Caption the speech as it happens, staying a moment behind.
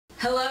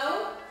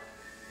Hello,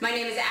 my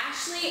name is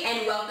Ashley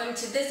and welcome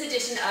to this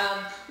edition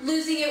of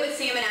Losing It with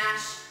Sam and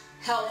Ash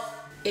Health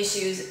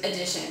Issues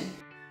Edition.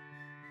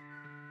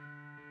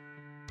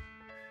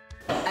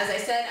 As I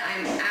said,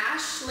 I'm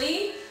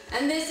Ashley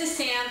and this is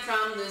Sam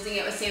from Losing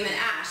It with Sam and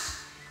Ash.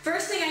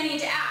 First thing I need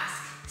to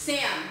ask,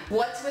 Sam,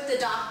 what's with the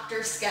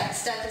doctor's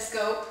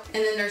stethoscope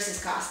and the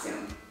nurse's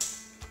costume?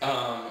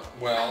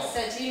 Well...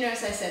 Do you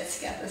notice I said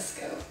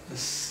stethoscope?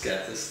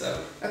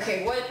 Stethoscope.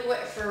 Okay,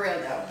 what for real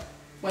though?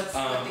 What's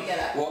what to get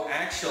at? Well,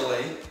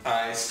 actually,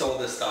 I stole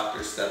this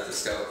doctor's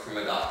stethoscope from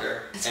a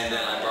doctor, and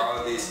then I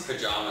borrowed these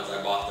pajamas.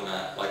 I bought them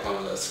at like one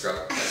of those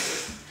scrub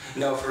places.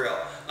 No, for real.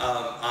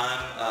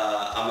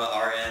 I'm an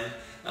RN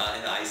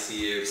in the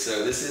ICU,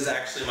 so this is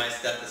actually my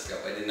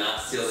stethoscope. I did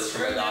not steal this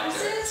from a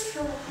doctor.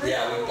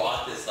 Yeah, we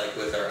bought this like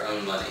with our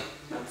own money.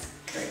 That's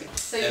great.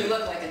 So you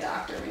look like a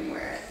doctor when you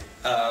wear it.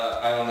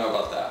 I don't know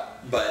about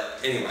that, but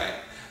anyway.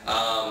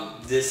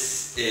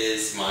 This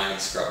is my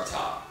scrub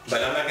top,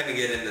 but I'm not going to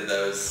get into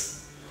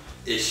those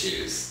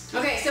issues.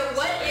 Okay, so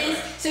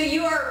so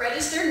you are a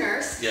registered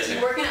nurse. Yes, ma'am.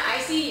 You work in an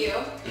ICU.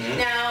 Mm-hmm.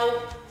 Now,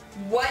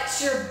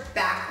 what's your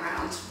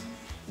background?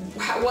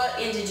 What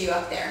ended you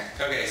up there?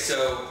 Okay,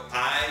 so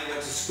I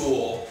went to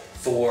school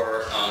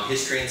for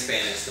history and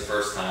Spanish the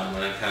first time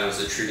when I kind of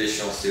was a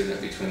traditional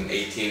student between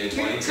 18 and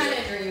 22. You're kind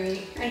of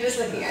dreamy. I'm just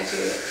looking at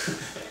you.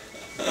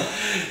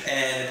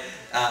 And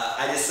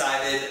I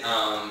decided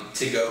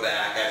to go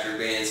back after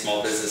being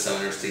small business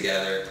owners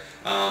together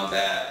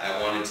that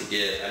I wanted to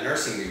get a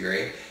nursing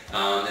degree.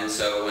 And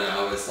so when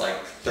I was like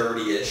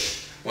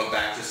 30-ish, went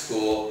back to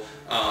school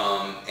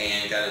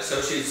and got an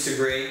associate's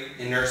degree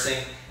in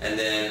nursing and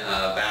then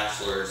a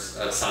bachelor's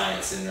of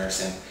science in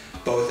nursing.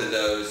 Both of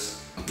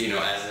those, you know,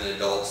 as an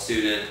adult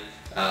student.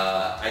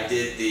 I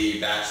did the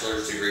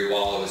bachelor's degree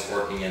while I was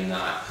working in the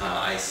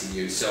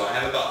ICU. So I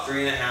have about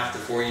 3.5 to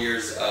 4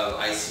 years of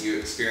ICU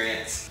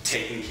experience,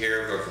 taking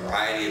care of a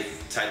variety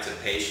of types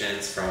of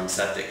patients, from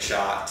septic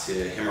shock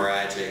to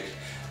hemorrhagic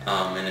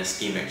and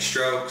ischemic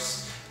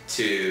strokes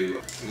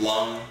to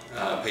lung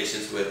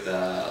patients with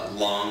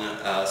lung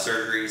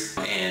surgeries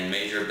and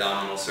major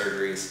abdominal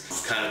surgeries.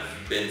 I've kind of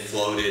been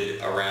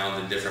floated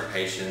around the different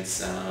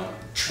patients.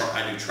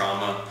 I do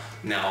trauma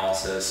now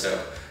also,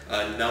 so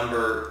a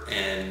number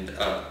and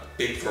a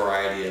big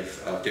variety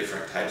of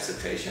different types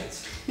of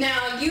patients.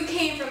 Now, you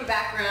came from a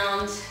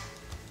background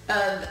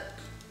of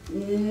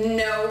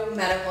no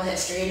medical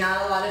history.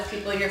 Not a lot of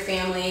people in your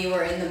family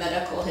were in the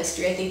medical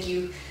history. I think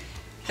you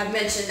have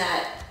mentioned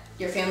that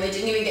your family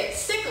didn't even get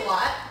sick a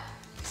lot.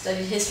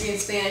 Studied history and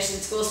Spanish in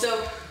school.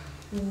 So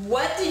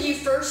what did you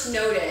first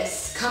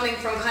notice coming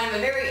from kind of a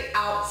very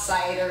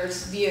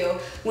outsider's view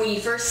when you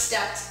first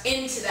stepped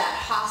into that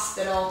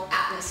hospital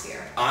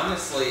atmosphere?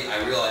 Honestly,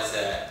 I realized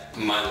that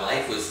my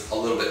life was a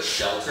little bit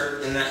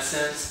sheltered in that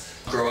sense.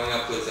 Growing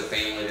up with a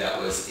family that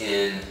was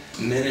in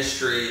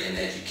ministry and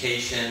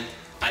education,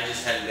 I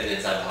just hadn't been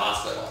inside the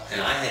hospital,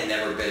 and I had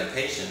never been a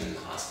patient in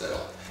the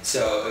hospital.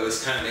 So it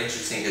was kind of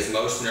interesting because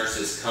most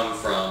nurses come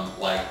from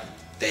like,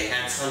 they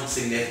had some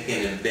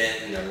significant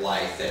event in their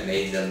life that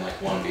made them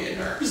like want to be a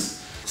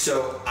nurse.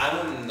 So I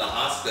went in the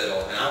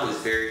hospital and I was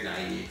very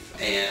naive,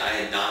 and I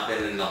had not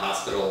been in the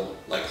hospital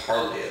like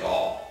hardly at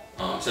all,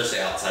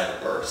 especially outside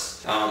of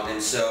births.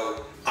 And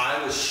so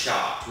I was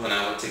shocked when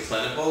I went to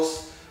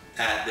clinicals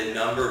at the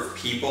number of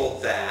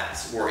people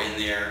that were in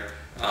there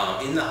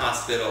in the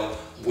hospital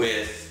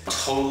with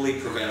totally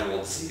preventable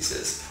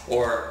diseases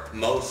or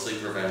mostly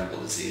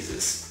preventable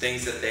diseases,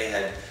 things that they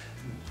had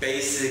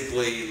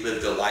basically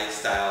lived a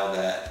lifestyle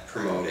that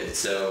promoted.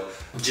 So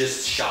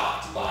just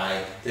shocked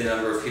by the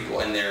number of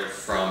people in there,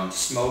 from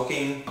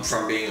smoking,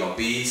 from being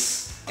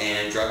obese,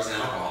 and drugs and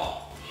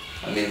alcohol.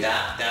 I mean,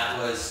 that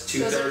was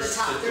 2/3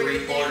 to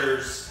 3/4.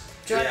 Drugs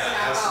and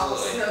alcohol,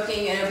 absolutely.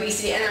 Smoking and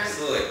obesity. And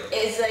absolutely.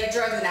 Is like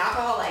drugs and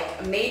alcohol like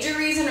a major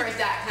reason, or is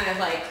that kind of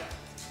like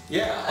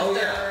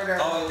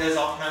there's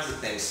all kinds of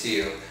things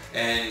too.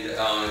 And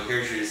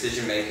here's your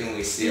decision making.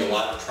 We see a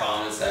lot of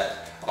traumas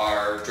that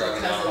are drug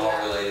and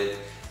alcohol related.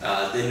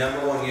 The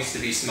number one used to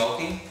be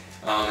smoking,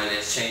 and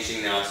it's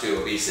changing now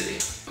to obesity.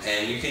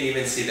 And you can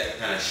even see that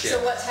kind of shift.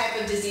 So what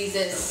type of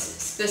diseases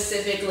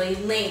specifically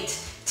linked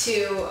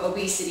to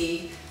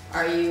obesity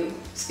are you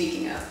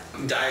speaking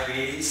of?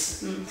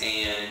 Diabetes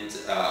and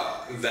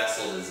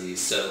vessel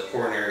disease, so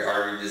coronary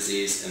artery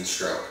disease and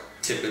stroke,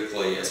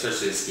 typically,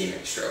 especially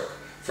ischemic stroke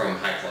from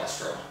high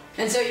cholesterol.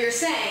 And so you're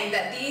saying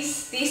that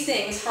these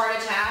things, heart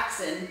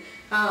attacks and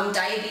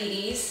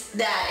diabetes,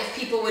 that if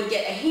people would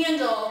get a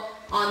handle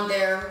on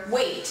their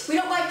weight. We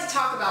don't like to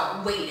talk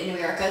about weight in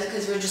America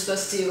because we're just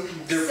supposed to...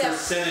 Their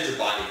percentage of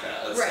body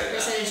fat, let's say that.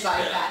 Percentage of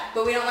body fat.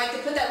 But we don't like to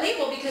put that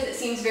label because it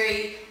seems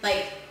very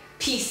like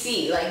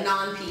PC, like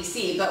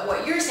non-PC. But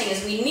what you're saying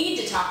is we need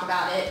to talk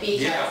about it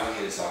because... Yeah,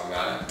 we need to talk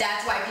about it.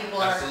 That's why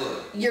people are...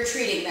 Absolutely. You're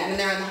treating them and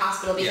they're in the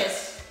hospital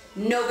because...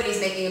 Nobody's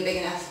making a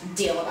big enough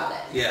deal about it.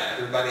 Yeah,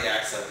 everybody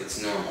acts like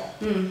it's normal.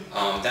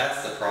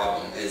 That's the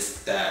problem,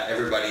 is that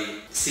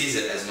everybody sees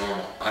it as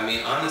normal. I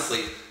mean,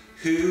 honestly,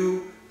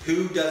 who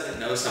who doesn't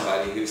know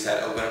somebody who's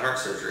had open heart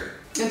surgery?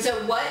 And so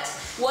what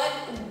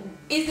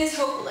is this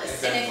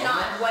hopeless? And if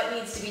not, what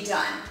needs to be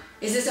done?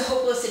 Is this a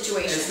hopeless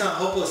situation? It's not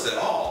hopeless at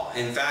all.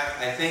 In fact,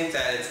 I think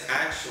that it's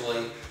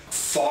actually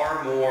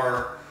far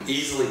more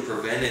easily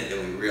prevented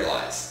than we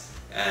realize.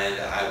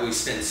 And we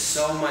spend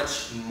so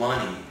much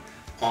money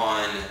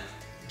on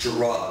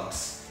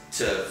drugs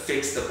to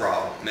fix the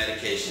problem,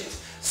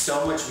 medications,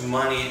 so much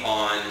money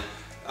on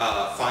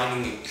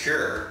finding a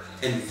cure,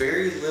 and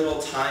very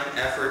little time,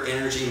 effort,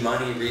 energy,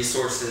 money,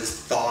 resources,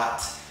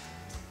 thought,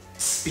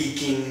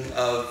 speaking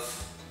of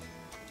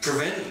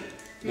preventing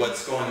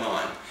what's going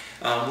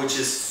on, which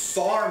is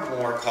far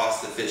more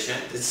cost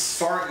efficient. It's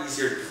far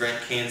easier to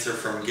prevent cancer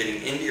from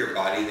getting into your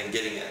body than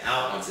getting it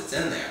out once it's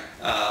in there,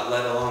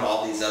 let alone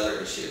all these other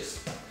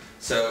issues.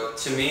 So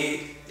to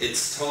me,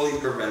 it's totally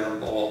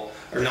preventable,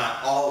 or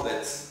not all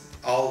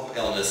of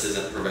illness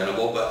isn't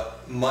preventable,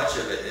 but much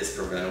of it is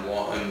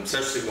preventable, and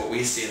especially what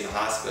we see in the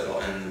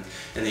hospital and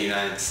in the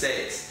United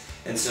States.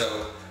 And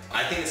so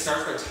I think it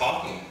starts by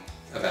talking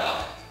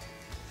about it.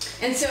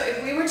 And so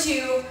if we were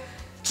to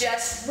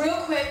just real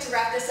quick to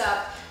wrap this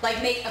up,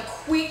 like make a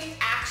quick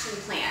action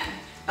plan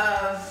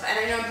of, and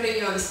I know I'm putting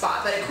you on the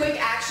spot, but a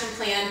quick action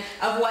plan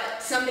of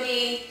what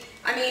somebody,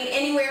 I mean,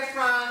 anywhere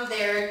from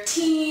their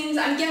teens,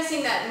 I'm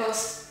guessing that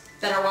most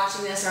that are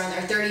watching this are in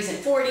their 30s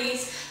and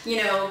 40s, you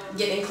know,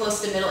 getting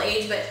close to middle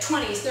age, but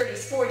 20s,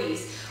 30s,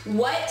 40s.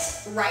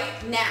 What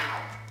right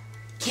now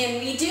can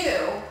we do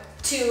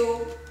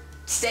to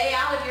stay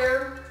out of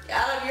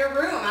your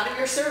room, out of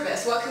your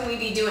service? What can we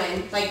be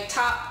doing? Like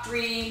top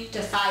 3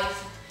 to 5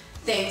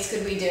 things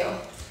could we do?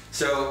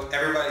 So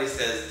everybody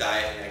says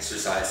diet and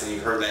exercise, and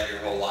you've heard that your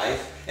whole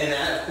life, and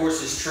that of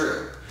course is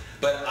true.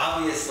 But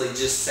obviously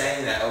just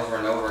saying that over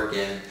and over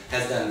again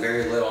has done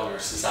very little in our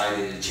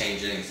society to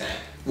change anything.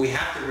 We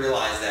have to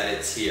realize that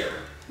it's here,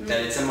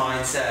 that it's a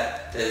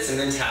mindset, that it's a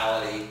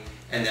mentality,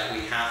 and that we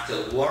have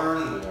to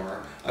learn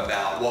more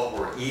about what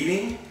we're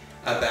eating,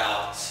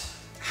 about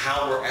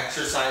how we're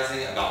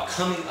exercising, about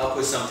coming up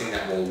with something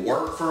that will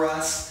work for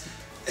us.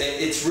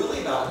 It's really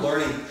about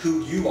learning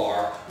who you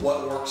are,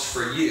 what works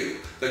for you.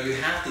 But you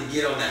have to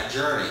get on that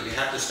journey. You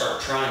have to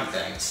start trying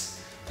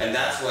things. And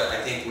that's what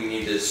I think we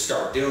need to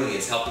start doing,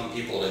 is helping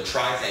people to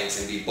try things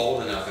and be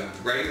bold enough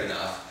and brave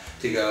enough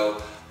to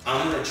go,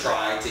 I'm going to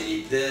try to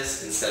eat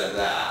this instead of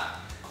that.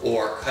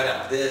 Or cut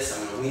out this,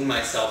 I'm going to wean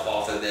myself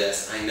off of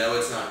this. I know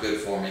it's not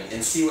good for me,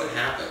 and see what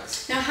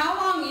happens. Now how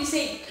long, you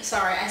say,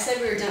 sorry, I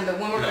said we were done, but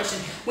one more question.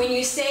 When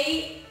you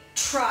say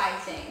try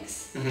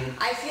things,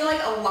 I feel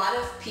like a lot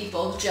of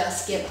people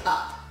just give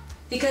up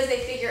because they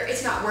figure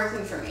it's not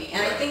working for me.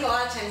 And I think a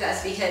lot of times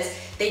that's because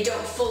they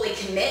don't fully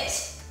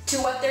commit to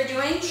what they're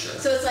doing. Sure.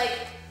 So it's like,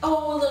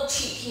 oh, a little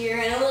cheat here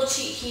and a little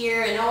cheat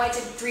here, and oh, I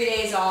took 3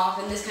 days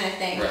off and this kind of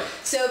thing. Right.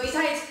 So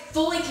besides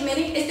fully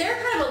committing, is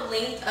there kind of a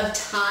length of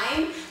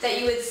time that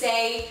you would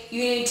say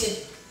you need to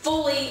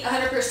fully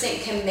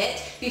 100%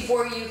 commit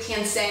before you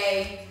can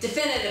say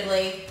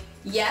definitively,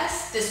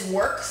 yes, this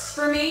works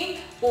for me,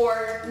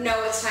 or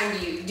no, it's time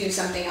to do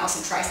something else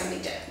and try something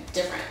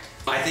different?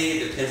 I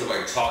think it depends on what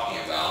you're talking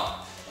about.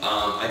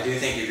 I do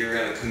think if you're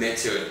going to commit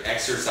to an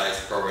exercise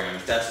program,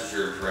 if that's what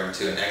you're referring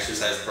to, an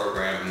exercise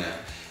program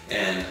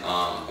and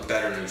a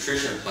better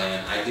nutrition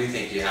plan, I do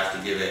think you have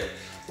to give it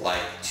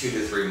like 2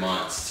 to 3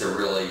 months to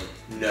really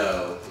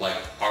know, like,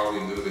 are we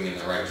moving in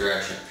the right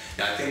direction?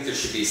 Now I think there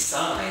should be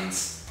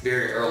signs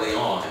very early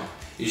on.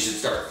 You should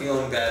start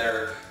feeling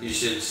better. You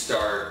should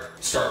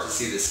start to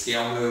see the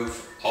scale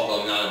move,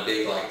 although I'm not a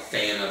big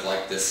fan of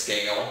the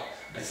scale.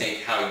 I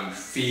think how you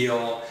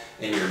feel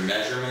and your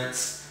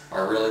measurements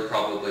are really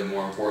probably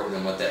more important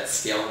than what that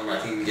scale number. I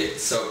think we get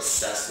so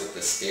obsessed with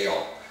the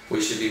scale.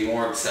 We should be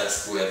more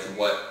obsessed with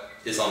what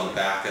is on the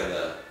back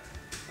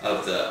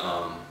of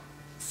the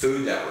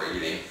food that we're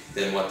eating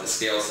than what the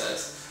scale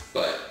says.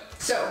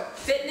 So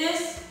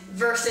fitness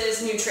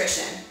versus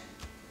nutrition.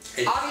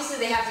 Obviously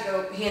they have to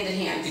go hand in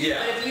hand.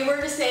 Yeah. But if you were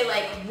to say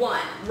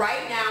one,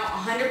 right now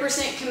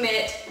 100%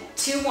 commit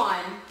to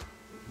one,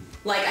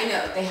 I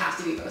know they have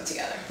to be both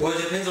together. Well,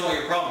 it depends on what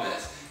your problem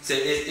is. So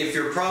if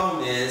your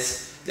problem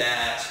is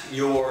that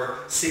you're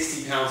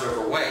 60 pounds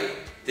overweight,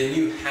 then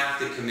you have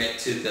to commit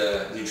to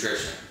the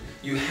nutrition.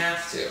 You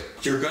have to.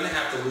 You're going to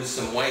have to lose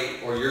some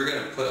weight, or you're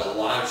going to put a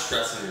lot of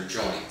stress on your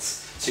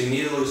joints. So you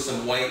need to lose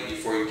some weight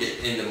before you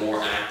get into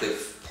more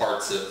active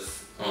parts of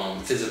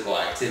physical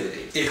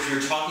activity. If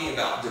you're talking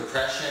about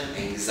depression,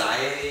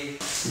 anxiety,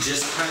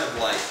 just kind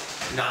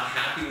of not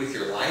happy with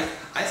your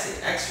life, I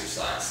say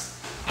exercise.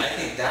 I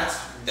think that's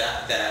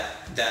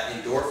that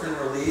endorphin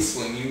release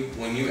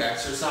when you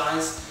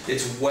exercise,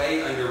 it's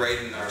way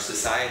underrated in our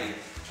society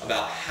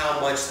about how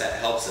much that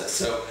helps us.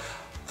 So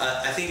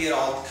I think it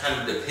all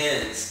kind of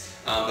depends.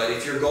 But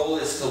if your goal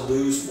is to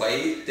lose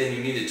weight, then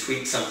you need to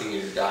tweak something in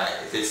your diet.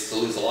 If it's to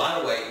lose a lot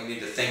of weight, you need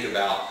to think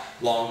about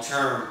long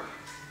term,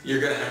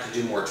 you're going to have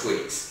to do more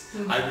tweaks.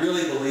 I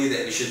really believe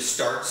that you should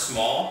start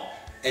small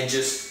and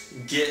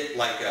just get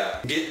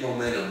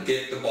momentum,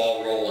 get the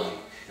ball rolling.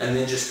 and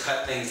then just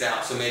cut things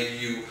out. So maybe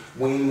you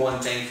wean one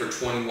thing for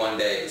 21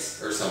 days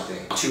or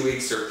something, 2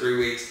 weeks or 3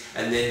 weeks,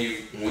 and then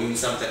you wean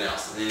something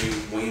else, and then you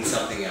wean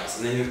something else,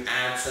 and then you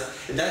add some.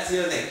 And that's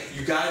the other thing.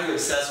 You got to be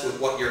obsessed with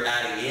what you're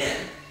adding in.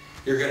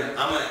 I'm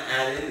gonna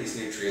add in these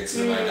nutrients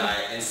into my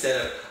diet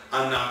instead of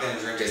I'm not gonna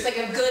drink just like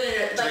a good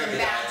and like a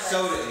bad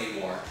soda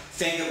anymore.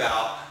 Think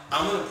about,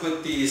 I'm gonna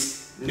put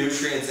these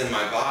nutrients in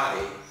my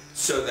body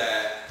so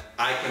that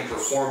I can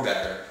perform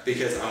better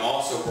because I'm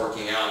also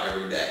working out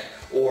every day,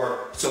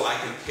 or so I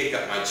can pick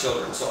up my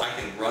children, so I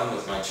can run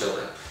with my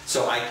children,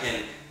 so I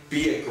can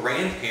be a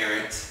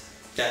grandparent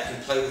that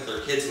can play with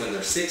their kids when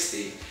they're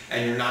 60,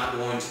 and you're not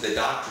going to the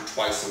doctor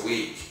twice a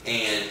week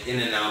and in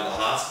and out of the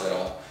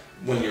hospital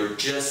when you're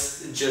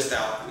just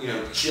out,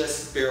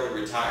 just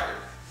barely retired.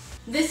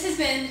 This has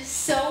been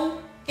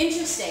so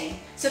interesting.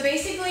 So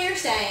basically you're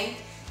saying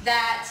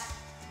that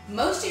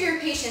most of your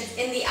patients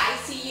in the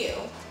ICU,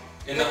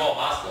 in the whole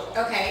hospital,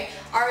 okay,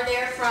 are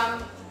there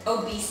from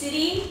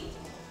obesity,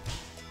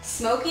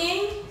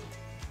 smoking,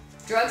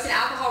 drugs and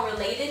alcohol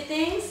related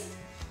things?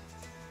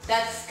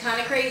 That's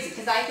kind of crazy,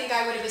 because I think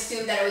I would have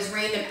assumed that it was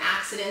random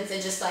accidents and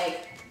just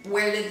like,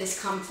 where did this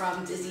come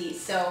from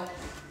disease? So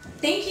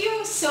thank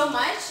you so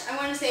much. I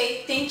want to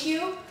say thank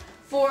you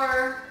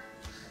for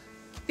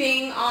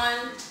being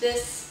on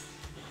this.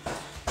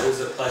 It was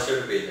a pleasure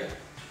to be here.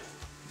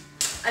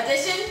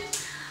 Edition.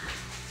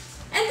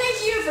 And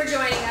thank you for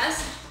joining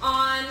us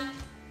on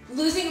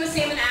Losing with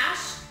Sam and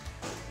Ash,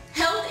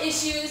 Health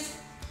Issues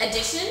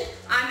Edition.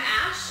 I'm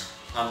Ash.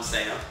 I'm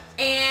Sam.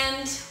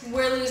 And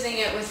we're losing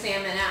it with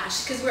Sam and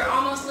Ash, because we're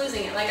almost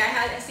losing it. Like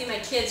I see my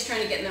kids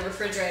trying to get in the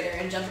refrigerator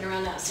and jumping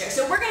around downstairs.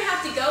 So we're going to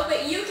have to go,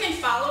 but you can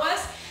follow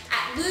us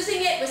at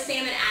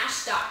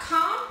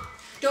losingitwithsamandash.com.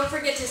 Don't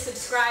forget to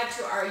subscribe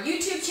to our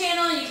YouTube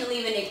channel. You can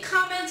leave any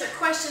comments or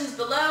questions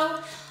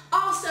below.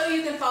 Also,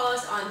 you can follow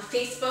us on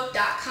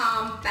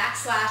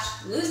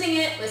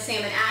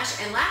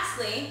facebook.com/losingitwithsamandash. And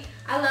lastly,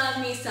 I love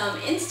me some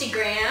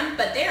Instagram,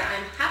 but there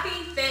I'm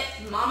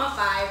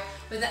happyfitmama5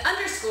 with an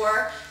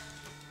underscore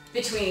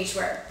between each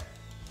word.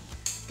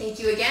 Thank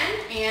you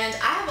again, and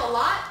I have a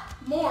lot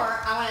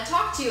more I want to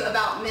talk to you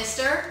about,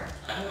 Mr.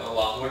 I have a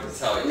lot more to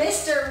tell you.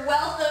 Mr.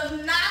 Wealth of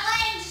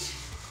Knowledge.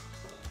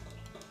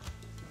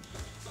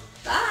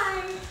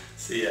 Bye.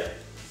 See ya.